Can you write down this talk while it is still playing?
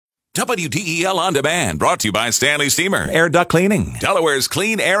WDEL On Demand, brought to you by Stanley Steamer, Air Duct Cleaning, Delaware's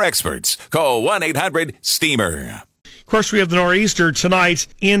clean air experts. Call 1-800-STEAMER. Of course, we have the nor'easter tonight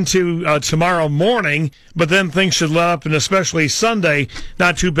into tomorrow morning, but then things should let up, and especially Sunday,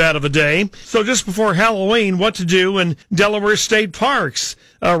 not too bad of a day. So just before Halloween, what to do in Delaware State Parks?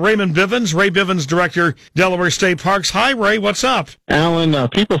 Raymond Bivens, Ray Bivens, Director, Delaware State Parks. Hi, Ray, what's up? Alan,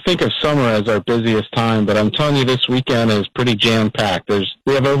 people think of summer as our busiest time, but I'm telling you this weekend is pretty jam-packed.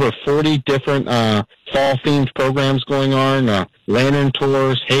 We have over 40 different fall-themed programs going on, lantern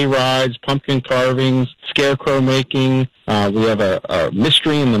tours, hay rides, pumpkin carvings, scarecrow making. We have a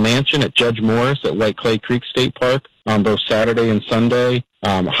Mystery in the Mansion at Judge Morris at White Clay Creek State Park on both Saturday and Sunday.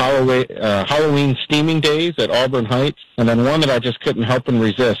 Halloween steaming days at Auburn Heights, and then one that I just couldn't help and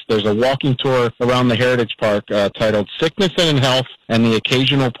resist. There's a walking tour around the Heritage Park titled Sickness and Health and the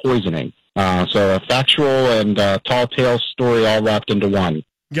Occasional Poisoning. So a factual and tall tale story all wrapped into one.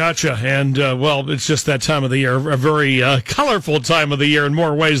 Gotcha. And, well, it's just that time of the year, a very colorful time of the year in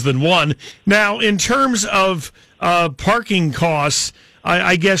more ways than one. Now, in terms of parking costs,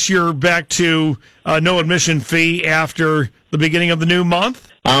 I guess you're back to no admission fee after the beginning of the new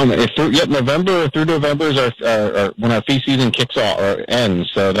month? November through November is our when our fee season kicks off or ends.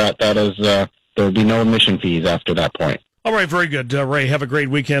 So that is there'll be no admission fees after that point. All right, very good. Ray, have a great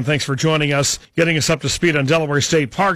weekend. Thanks for joining us, getting us up to speed on Delaware State Park.